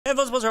Hey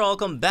folks,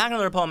 welcome back to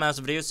another Paul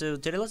Massive video. So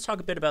today let's talk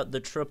a bit about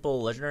the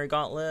triple legendary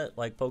gauntlet,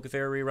 like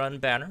Pokefair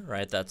Rerun banner,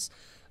 right? That's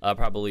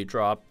probably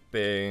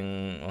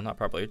dropping, well not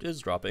probably, it is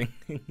dropping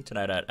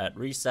tonight at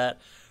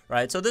reset,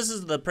 right? So this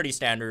is the pretty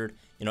standard,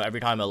 every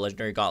time a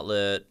legendary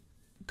gauntlet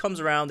comes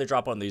around, they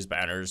drop on these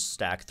banners,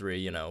 stack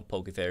 3,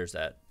 Pokefairs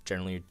that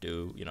generally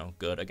do,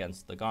 good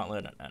against the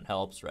gauntlet and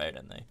helps, right?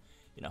 And they,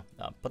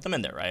 put them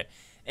in there, right?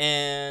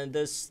 And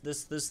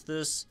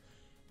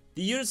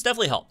the units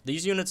definitely help.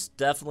 These units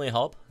definitely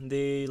help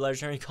the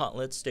legendary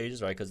gauntlet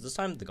stages, right? Because this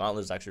time the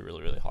gauntlet is actually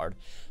really, really hard.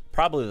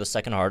 Probably the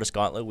second hardest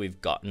gauntlet we've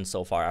gotten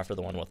so far after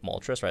the one with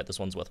Moltres, right? This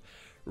one's with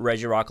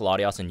Regirock,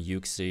 Latios, and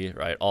Uxie,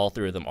 right? All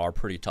three of them are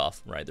pretty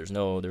tough, right? There's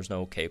no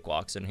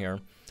cakewalks in here.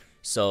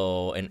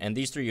 So, and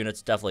these three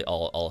units definitely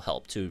all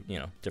help to,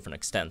 different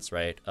extents,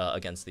 right?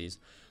 Against these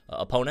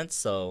opponents.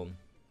 So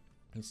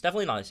it's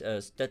definitely nice.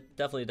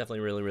 Definitely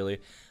really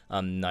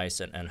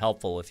nice and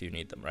helpful if you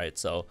need them, right?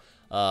 So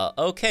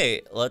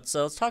okay, let's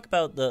talk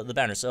about the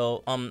banner.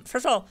 So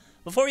first of all,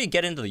 before you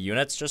get into the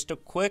units, just a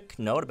quick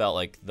note about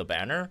like the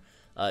banner.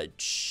 It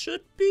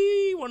should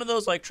be one of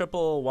those like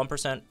triple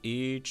 1%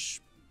 each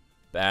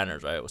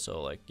banners, right?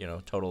 So like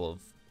total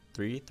of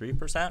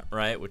 3%,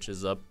 right? Which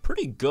is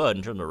pretty good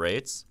in terms of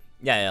rates.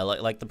 Yeah,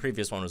 like the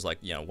previous one was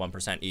like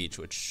 1% each,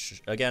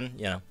 which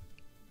again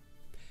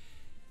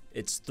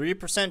it's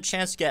 3%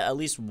 chance to get at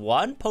least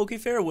one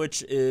Pokefair,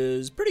 which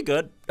is pretty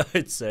good,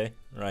 I'd say,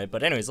 right?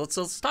 But anyways,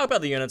 let's talk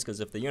about the units,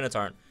 because if the units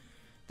aren't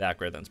that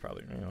great, then it's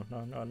probably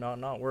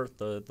not worth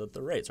the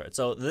rates, right?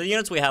 So the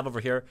units we have over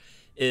here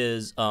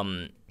is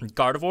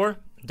Gardevoir,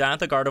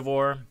 Diantha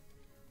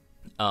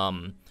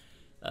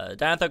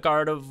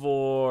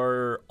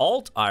Gardevoir,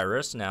 Alt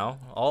Iris now,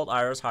 Alt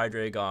Iris,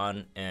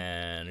 Hydreigon,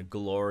 and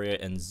Gloria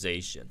and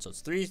Zacian. So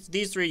it's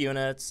these three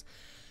units.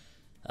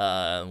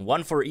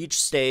 One for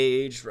each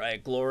stage,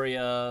 right?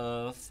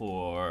 Gloria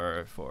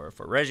for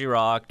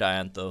Regirock,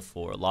 Diantha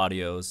for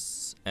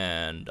Latios,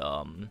 and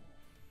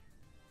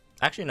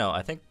actually no,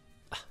 I think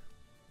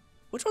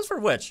which one's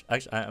for which?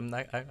 Actually, I'm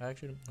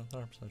actually not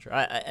 100% sure.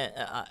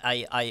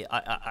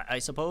 I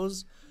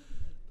suppose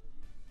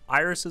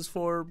Iris is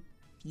for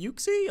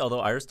Uxie, although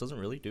Iris doesn't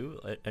really do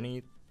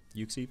any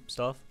Uxie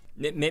stuff.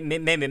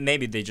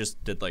 Maybe they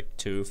just did like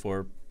 2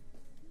 for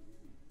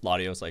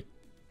Latios, like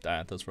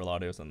Diantha's for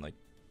Latios, and like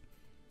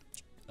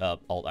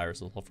Alt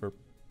Iris is for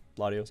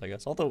Latios, I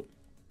guess. Although,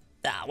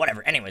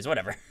 whatever. Anyways,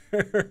 whatever.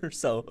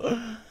 So,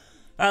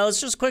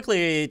 let's just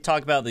quickly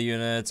talk about the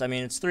units. I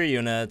mean, it's 3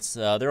 units.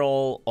 They're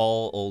all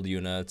old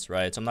units,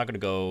 right? So I'm not going to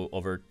go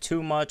over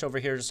too much over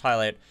here. Just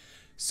highlight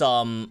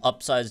some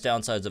upsides,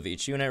 downsides of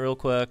each unit real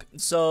quick.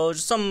 So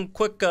just some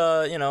quick,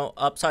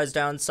 upsides,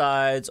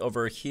 downsides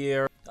over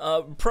here.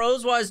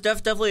 Pros-wise,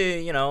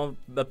 definitely,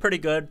 a pretty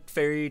good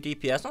fairy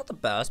DPS. Not the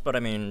best, but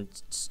I mean,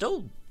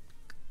 still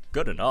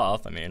good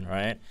enough, I mean,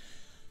 right?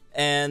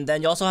 And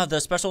then you also have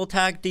the special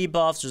attack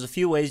debuffs. There's a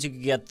few ways you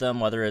can get them,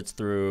 whether it's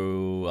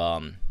through,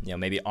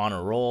 maybe on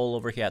a roll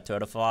over here at 2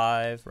 out of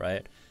 5,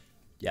 right?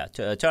 Yeah,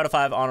 2 out of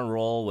 5 on a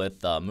roll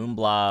with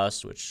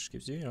Moonblast, which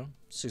gives you,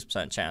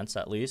 6% chance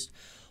at least.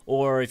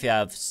 Or if you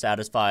have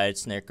Satisfied,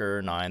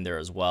 Snicker, 9 there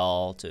as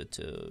well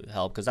to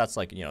help, because that's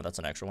like, that's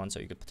an extra one, so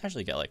you could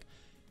potentially get like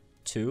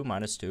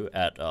 -2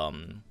 at,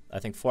 I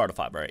think 4 out of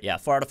 5, right? Yeah,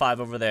 4 out of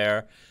 5 over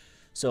there.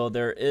 So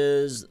there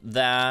is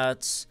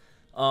that.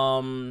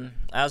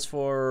 As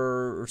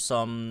for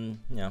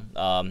some,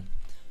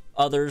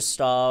 other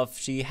stuff,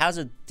 she has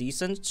a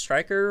decent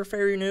striker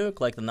fairy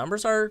nuke. Like the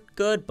numbers are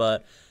good,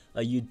 but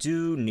you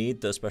do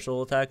need the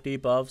special attack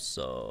debuff,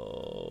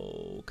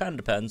 so kind of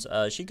depends.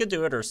 She could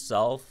do it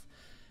herself,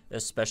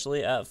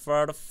 especially at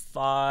 4 out of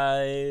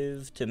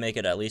 5 to make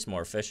it at least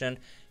more efficient.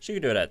 She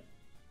could do it at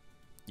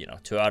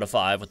 2 out of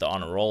 5 with the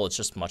on a roll. It's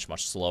just much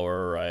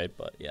slower, right?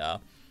 But yeah,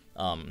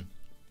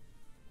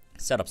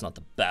 setup's not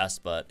the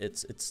best, but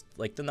it's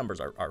like the numbers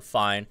are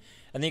fine.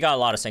 And then you got a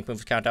lot of sync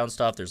move countdown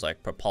stuff. There's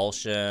like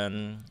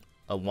propulsion,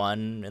 a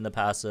 1 in the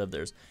passive.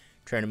 There's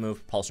trainer move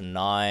propulsion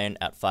 9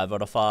 at 5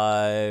 out of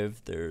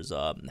 5. There's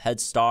head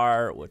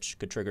start, which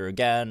could trigger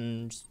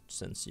again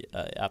since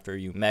after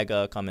you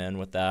mega come in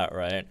with that,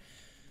 right?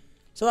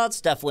 So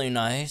that's definitely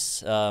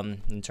nice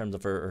in terms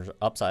of her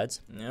upsides.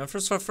 For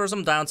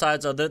some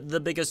downsides, the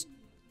biggest,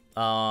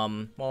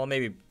 well,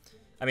 maybe,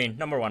 I mean,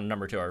 number 1 and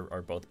number 2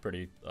 are both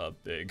pretty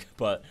big,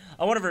 but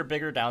one of her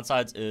bigger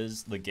downsides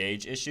is the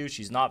gauge issue.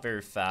 She's not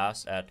very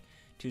fast at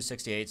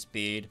 268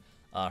 speed.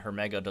 Her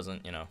mega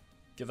doesn't,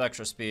 give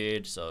extra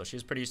speed, so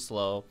she's pretty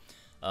slow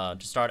to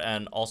start,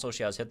 and also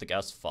she has hit the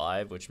gas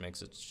 5, which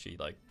makes it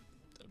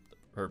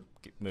her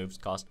moves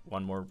cost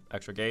 1 more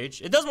extra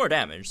gauge. It does more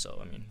damage, so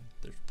I mean,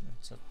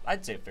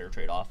 I'd say a fair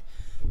trade-off.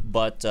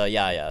 But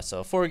yeah,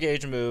 so 4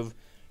 gauge move,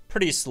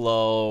 pretty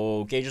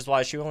slow. Gauges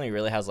wise, she only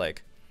really has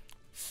like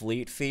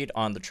Fleet Feet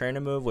on the trainer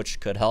move,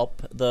 which could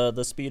help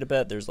the speed a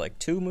bit. There's like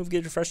 2 move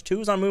gauge refresh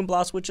 2s on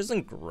Moonblast, which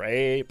isn't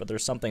great, but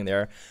there's something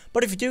there.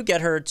 But if you do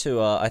get her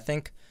to I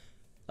think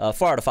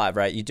 4 out of 5,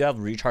 right? You do have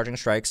Recharging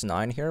Strikes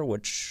 9 here,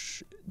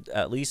 which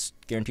at least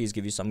guarantees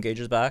give you some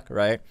gauges back,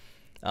 right?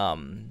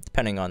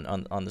 depending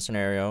on the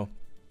scenario.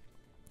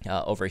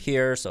 Over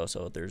here, so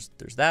there's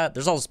that.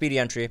 There's also speedy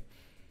entry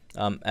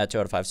at 2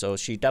 out of 5. So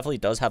she definitely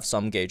does have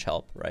some gauge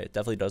help, right?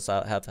 Definitely does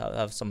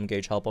have some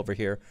gauge help over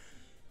here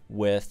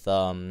with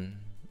the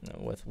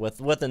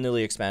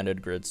newly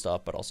expanded grid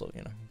stuff, but also,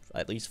 you know,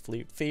 at least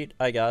fleet feet,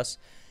 I guess.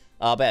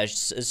 But yeah,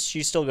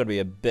 she's still going to be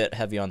a bit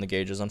heavy on the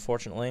gauges,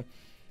 unfortunately.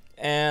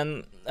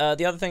 And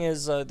the other thing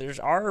is there's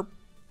are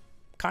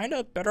kind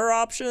of better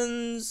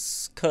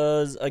options,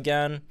 because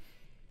again,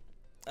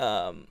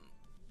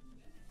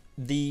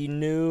 the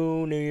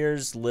New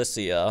Year's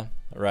Lycia,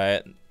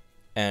 right,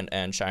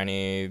 and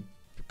shiny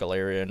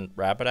Galarian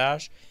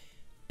Rapidash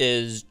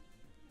is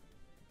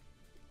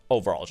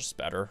overall just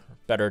better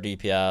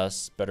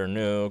DPS, better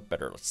nuke,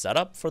 better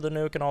setup for the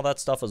nuke and all that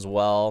stuff as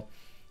well.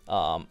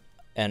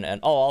 And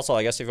also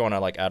I guess if you want to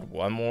like add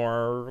one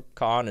more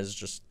con is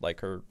just like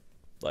her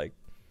like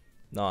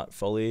not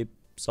fully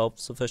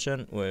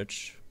self-sufficient,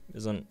 which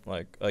isn't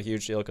like a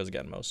huge deal because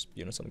again most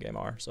units in the game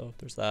are, so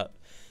there's that.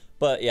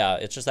 But yeah,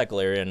 it's just that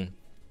Galarian,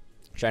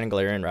 Shining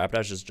Galarian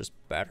Rapidash is just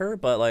better.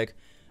 But like,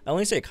 I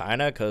only say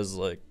kinda because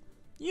like,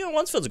 you know,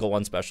 one's physical,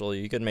 one's special.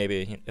 You could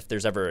maybe, if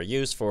there's ever a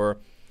use for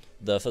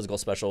the physical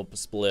special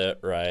split,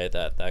 right,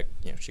 that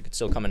you know, she could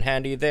still come in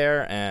handy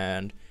there.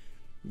 And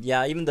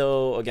yeah, even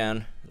though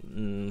again,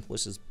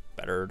 Lycia's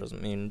better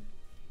doesn't mean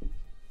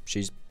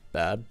she's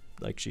bad.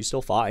 Like, she's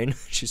still fine.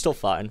 She's still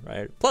fine,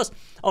 right? Plus,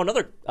 oh,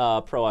 another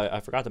pro I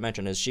forgot to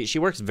mention is she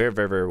works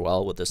very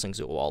well with this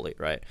Singsu Wally,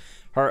 right?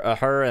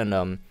 Her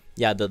and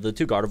yeah, the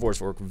two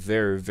Gardevoirs work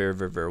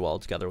very well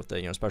together with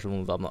the, you know, special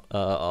move,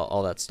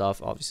 all that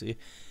stuff, obviously.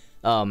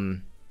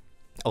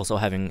 Also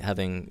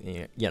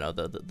having you know,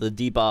 the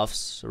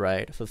debuffs,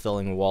 right?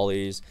 Fulfilling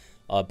Wally's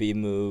B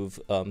move,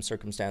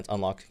 circumstance,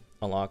 unlock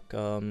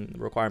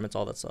requirements,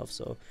 all that stuff.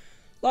 So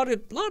a lot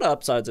of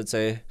upsides, I'd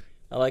say.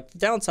 Like, the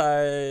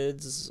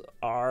downsides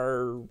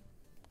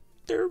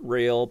they're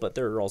real, but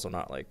they're also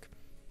not like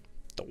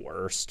the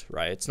worst,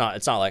 right? It's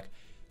not like,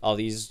 oh,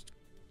 the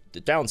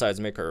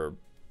downsides make her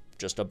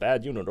just a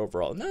bad unit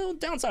overall. No,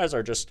 downsides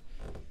are just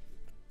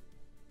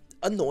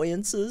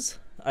annoyances,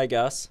 I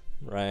guess,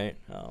 right?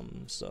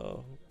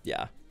 So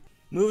yeah.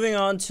 Moving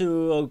on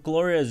to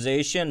Gloria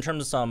Zacian. In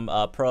terms of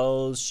some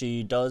pros,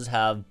 she does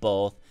have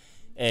both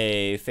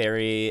a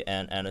fairy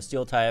and a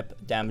steel type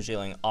damage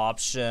dealing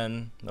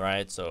option,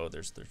 right? So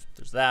there's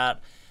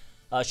that.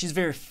 She's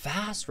very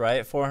fast,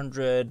 right?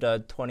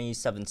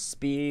 427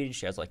 speed.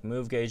 She has like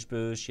move gauge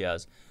boost. She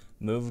has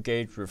move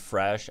gauge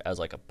refresh as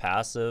like a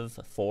passive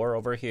 4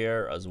 over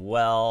here as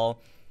well.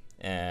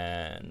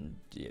 And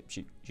yeah,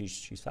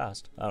 she's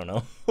fast. I don't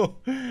know.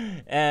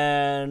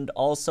 And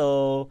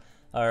also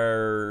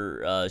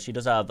she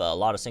does have a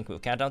lot of sync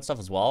move countdown stuff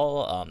as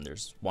well.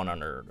 There's one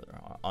on her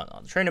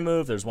on the training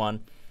move. There's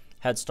one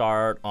head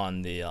start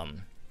on the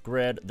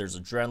grid. There's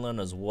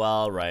adrenaline as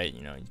well, right?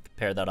 You know, you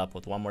pair that up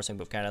with one more sync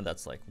move countdown.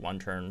 That's like one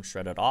turn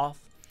shredded off,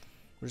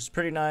 which is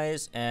pretty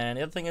nice. And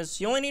the other thing is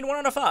you only need 1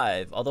 out of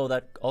 5, although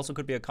that also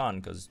could be a con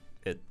because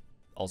it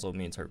also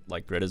means her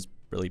like grid is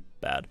really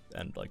bad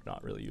and like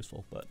not really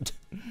useful. But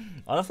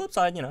on the flip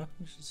side, you know,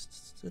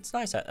 it's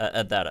nice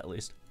at that at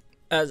least.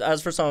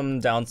 As for some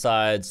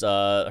downsides,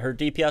 her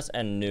DPS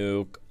and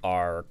nuke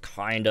are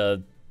kind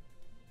of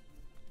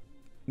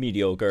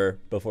mediocre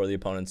before the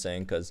opponent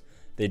sync, because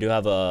they do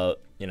have a,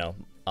 you know,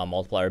 a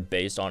multiplier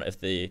based on if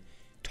the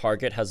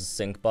target has a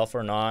sync buff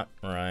or not,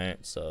 right?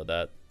 So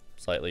that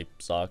slightly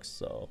sucks.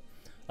 So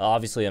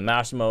obviously in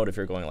master mode, if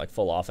you're going like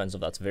full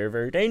offensive, that's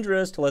very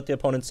dangerous to let the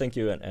opponent sync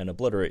you and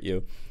obliterate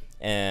you.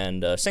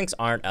 And syncs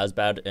aren't as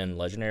bad in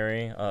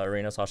legendary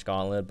arena /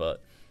 gauntlet,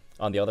 but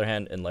on the other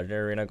hand, in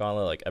legendary arena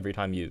gauntlet, like every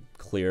time you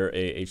clear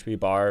a HP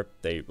bar,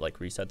 they like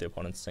reset the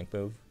opponent's sync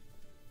move,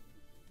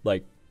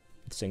 like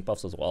sync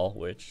buffs as well,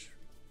 which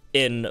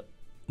in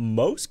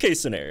most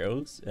case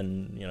scenarios,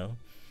 and you know,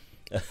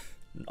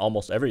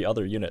 almost every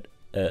other unit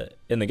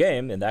in the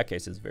game, in that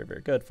case, is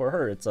very good. For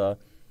her, it's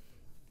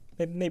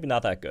maybe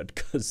not that good,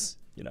 because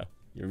you know,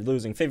 you're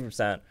losing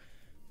 50%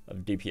 of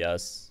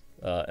DPS,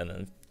 and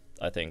then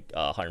I think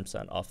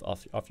 100%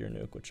 off your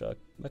nuke, which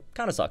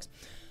kind of sucks.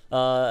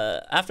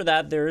 After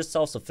that, there is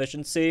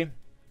self-sufficiency,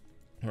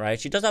 right?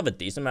 She does have a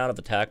decent amount of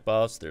attack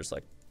buffs. There's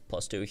like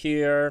 +2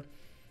 here.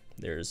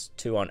 There's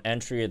 2 on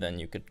entry. Then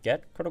you could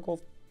get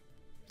critical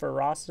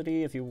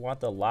ferocity if you want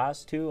the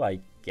last 2,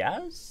 I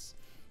guess.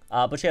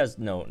 But she has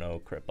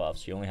no crit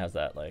buffs. She only has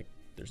that, like,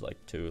 there's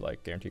like 2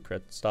 like guaranteed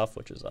crit stuff,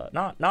 which is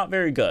not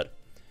very good.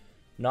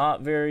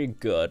 Not very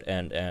good.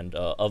 And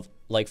of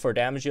like for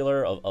damage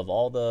dealer, of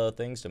all the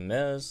things to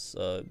miss,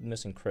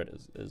 missing crit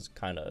is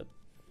kind of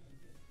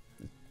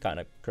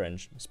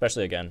cringe,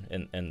 especially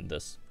again in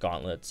this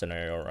gauntlet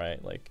scenario,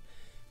 right? Like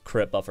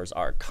crit buffers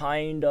are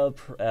kind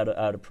of at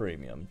a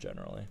premium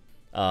generally.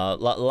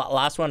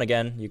 Last one,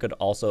 again, you could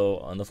also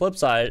on the flip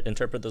side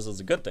interpret this as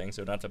a good thing,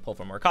 so you don't have to pull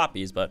for more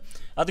copies, but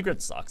the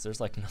grid sucks. There's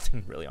like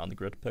nothing really on the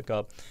grid to pick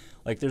up.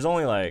 Like there's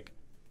only like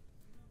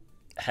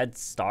head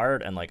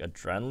start and like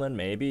adrenaline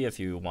maybe if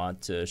you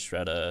want to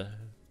shred a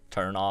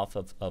turn off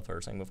of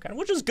her single move cannon,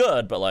 which is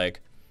good, but like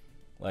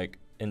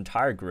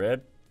entire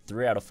grid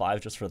 3 out of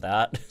 5 just for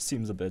that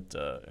seems a bit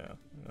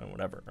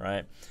whatever,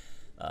 right?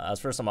 As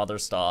for some other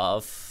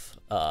stuff,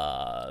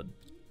 I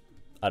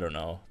don't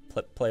know.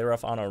 Play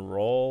rough on a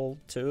roll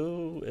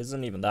too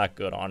isn't even that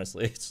good,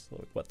 honestly. It's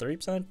like, what,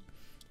 30%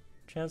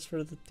 chance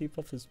for the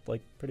debuff is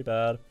like pretty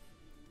bad.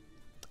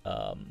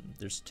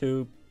 There's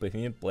 2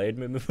 Bohemian Blade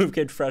move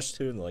gauge fresh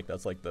too, and like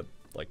that's like the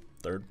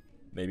third,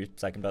 maybe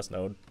second best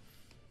node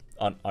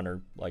on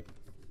her like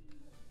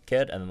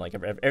kit, and then like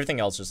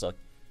everything else just like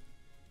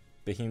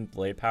Bohemian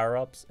Blade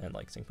power-ups and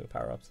like Sync Move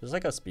power-ups. There's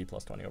like a speed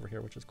plus 20 over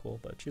here, which is cool,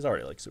 but she's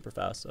already like super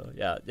fast, so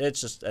yeah, it's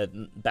just a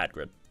bad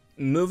grid.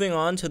 Moving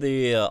on to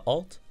the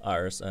Alt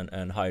Iris and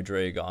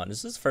Hydreigon.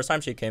 This is the first time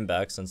she came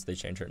back since they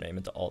changed her name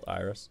into Alt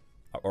Iris,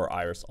 or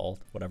Iris Alt,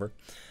 whatever.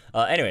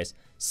 Anyways,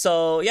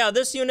 so yeah,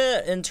 this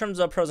unit in terms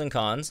of pros and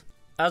cons.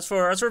 As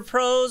for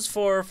pros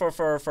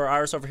for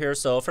Iris over here,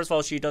 so first of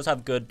all, she does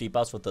have good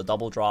debuffs with the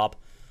double drop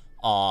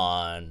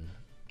on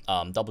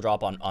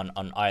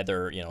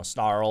either, you know,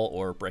 Snarl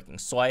or Breaking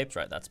Swipes,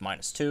 right? That's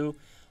 -2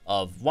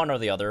 of one or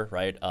the other,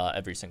 right?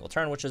 Every single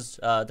turn, which is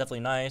definitely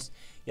nice.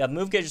 You have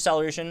move gauge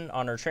acceleration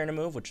on her trainer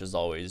move, which is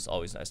always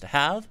nice to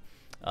have.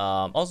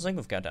 Also Sync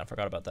Move countdown,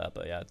 forgot about that,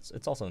 but yeah,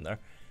 it's also in there.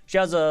 She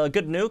has a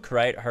good nuke,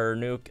 right? Her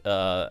nuke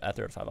at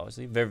 3 out of 5,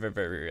 obviously,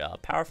 very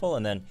powerful.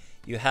 And then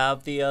you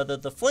have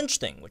the flinch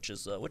thing, which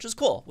is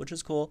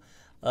cool,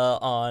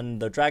 on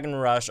the Dragon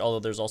Rush. Although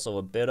there's also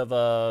a bit of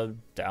a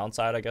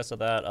downside, I guess, of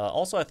that.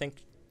 Also, I think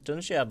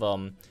doesn't she have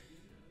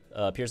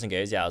Piercing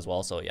Gaze? Yeah, as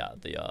well. So yeah,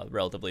 the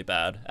relatively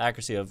bad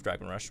accuracy of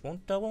Dragon Rush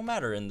won't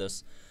matter in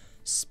this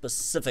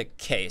specific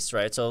case,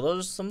 right? So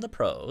those are some of the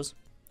pros.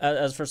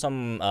 As for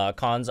some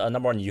cons,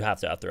 number 1, you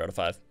have to have 3 out of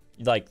 5.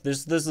 Like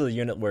this is a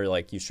unit where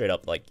like you straight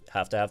up like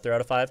have to have 3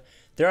 out of 5.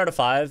 3 out of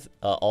 5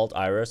 Alt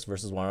Iris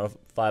versus 1 out of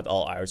 5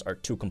 Alt Iris are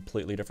 2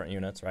 completely different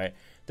units, right?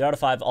 3 out of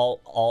 5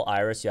 Alt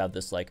Iris, you have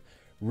this like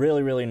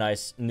really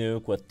nice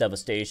nuke with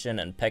devastation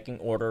and pecking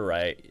order,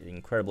 right?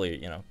 Incredibly,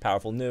 you know,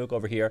 powerful nuke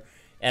over here.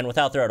 And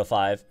without 3 out of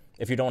 5,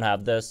 if you don't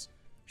have this,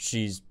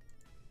 she's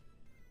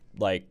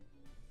like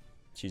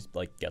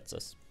gets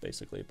us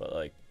basically, but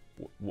like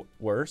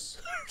worse.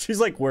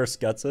 She's like worse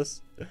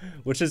Gutsus,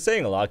 which is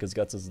saying a lot because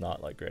Gutsus is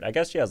not like great. I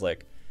guess she has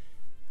like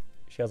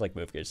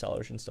move gauge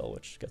acceleration still,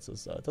 which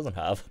Gutsus doesn't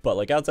have. But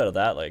like outside of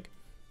that, like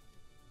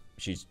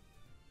she's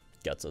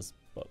Gutsus,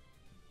 but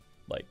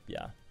like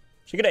yeah,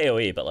 she could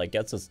AOE, but like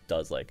Gutsus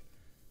does like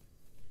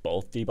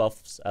both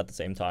debuffs at the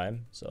same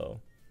time.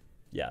 So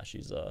yeah,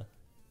 she's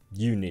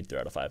you need 3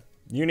 out of 5.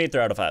 You need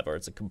 3 out of 5, or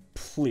it's a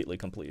completely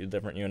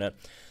different unit.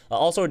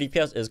 Also, her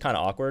DPS is kind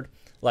of awkward.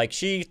 Like,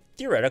 she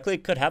theoretically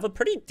could have a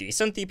pretty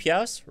decent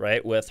DPS,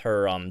 right, with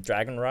her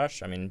Dragon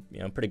Rush. I mean, you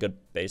know, pretty good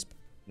base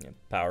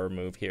power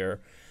move here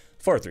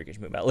for a 3-gauge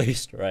move at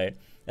least, right?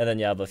 And then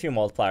you have a few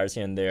multipliers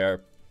here and there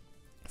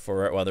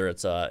for whether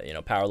it's you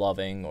know, power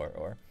loving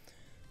or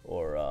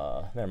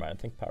never mind.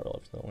 I think power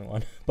love is the only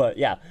one, but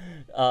yeah,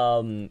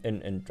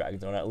 in Dragon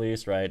Zone at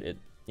least, right?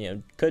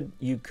 You know,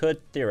 you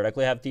could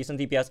theoretically have decent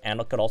DPS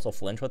and it could also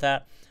flinch with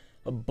that,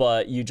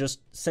 but you just,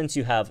 since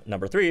you have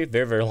number 3,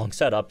 very long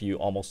setup, you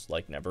almost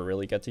like never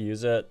really get to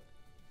use it.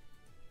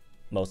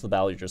 Most of the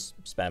battle you're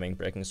just spamming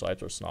Breaking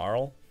Swipes or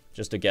Snarl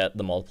just to get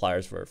the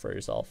multipliers for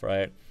yourself,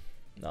 right?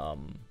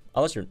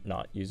 Unless you're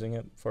not using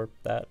it for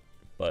that,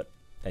 but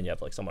and you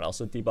have like someone else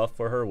to debuff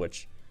for her,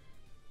 which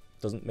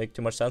doesn't make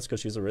too much sense because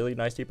she's a really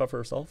nice debuff for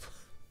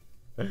herself.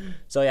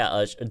 So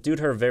yeah, due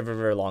to her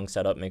very long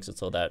setup makes it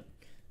so that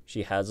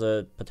she has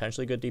a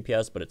potentially good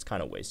DPS, but it's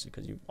kind of wasted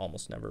because you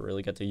almost never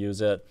really get to use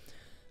it.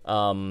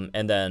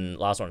 And then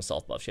last one is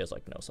self buff. She has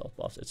like no self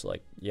buffs. It's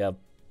like you have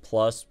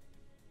plus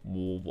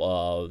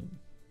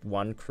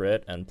 1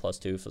 crit and plus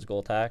 2 physical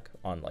attack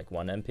on like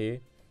 1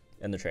 MP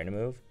in the trainer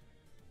move.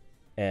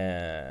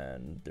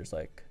 And there's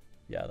like,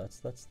 yeah,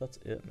 that's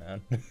it,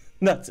 man.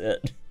 That's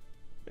it.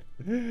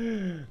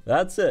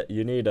 That's it.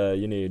 You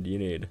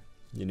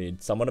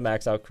need someone to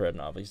max out crit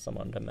and obviously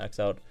someone to max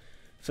out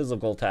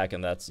physical attack,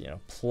 and that's, you know,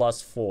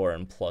 +4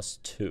 and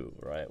 +2,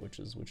 right? Which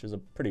is a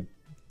pretty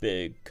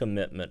big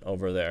commitment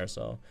over there.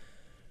 So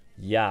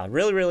yeah,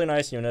 really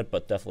nice unit,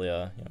 but definitely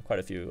you know, quite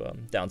a few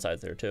downsides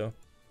there too.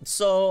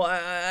 So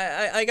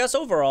I guess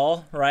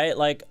overall, right,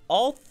 like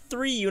all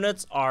 3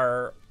 units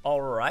are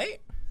all right.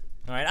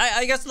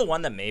 I guess the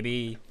one that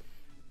maybe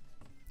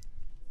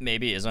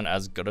isn't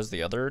as good as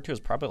the other 2 is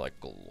probably like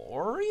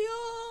Gloria,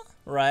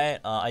 right?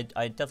 I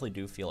definitely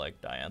do feel like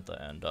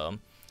Diantha and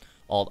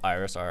Alt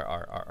Iris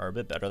are a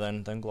bit better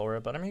than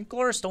Gloria, but I mean,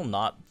 Gloria's still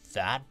not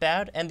that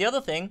bad. And the other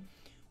thing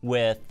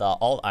with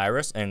Alt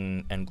Iris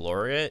and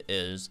Gloria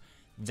is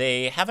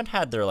they haven't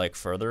had their like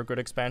further good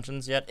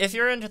expansions yet. If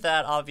you're into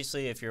that,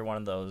 obviously, if you're one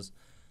of those,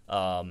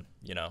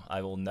 you know,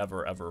 I will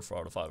never ever 4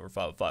 out of 5 or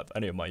 5 out of 5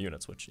 any of my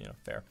units, which, you know,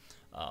 fair,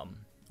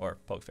 or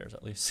Pokefairs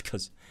at least,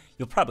 because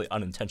you'll probably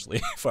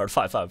unintentionally 4 out of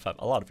 5, 5 out of 5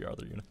 a lot of your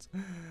other units,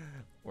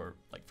 or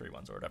like free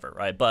ones or whatever,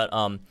 right? But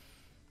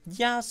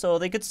yeah, so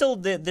they could still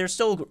there's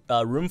still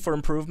room for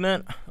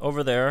improvement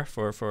over there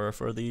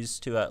for these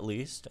two at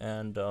least,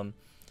 and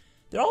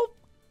they're all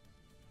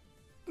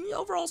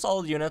overall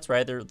solid units,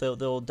 right?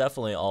 They'll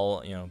definitely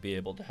all be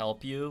able to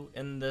help you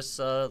in this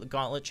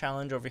Gauntlet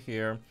challenge over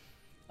here.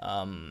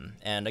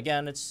 And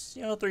again, it's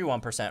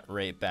 31%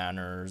 rate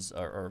banners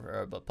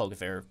or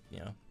Pokefair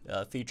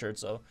featured,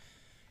 so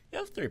you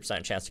have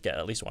 3% chance to get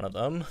at least one of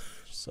them.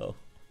 So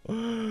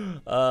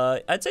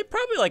I'd say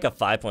probably like a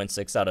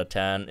 5.6 out of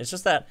 10. It's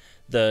just that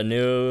the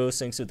new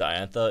Singsu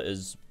Diantha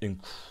is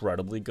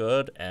incredibly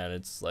good, and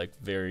it's like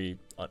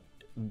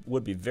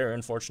would be very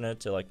unfortunate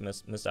to like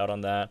miss out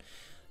on that.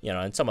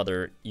 And some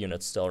other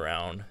units still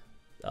around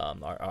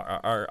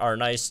are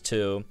nice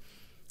too.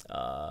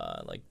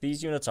 Like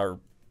these units are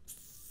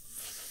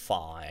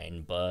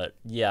fine, but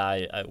yeah,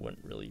 I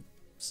wouldn't really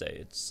say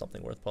it's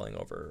something worth pulling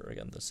over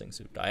again the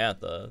Singsu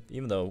Diantha,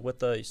 even though with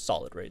the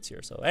solid rates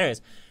here. So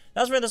anyways,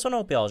 that's for this one. I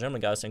hope you all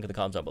enjoyed. Guys, think in the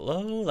comments down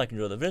below. Like and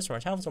enjoy the video for my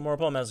channel for more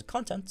Pokemon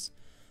contents.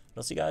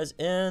 I'll see you guys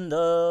in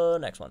the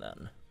next one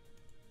then.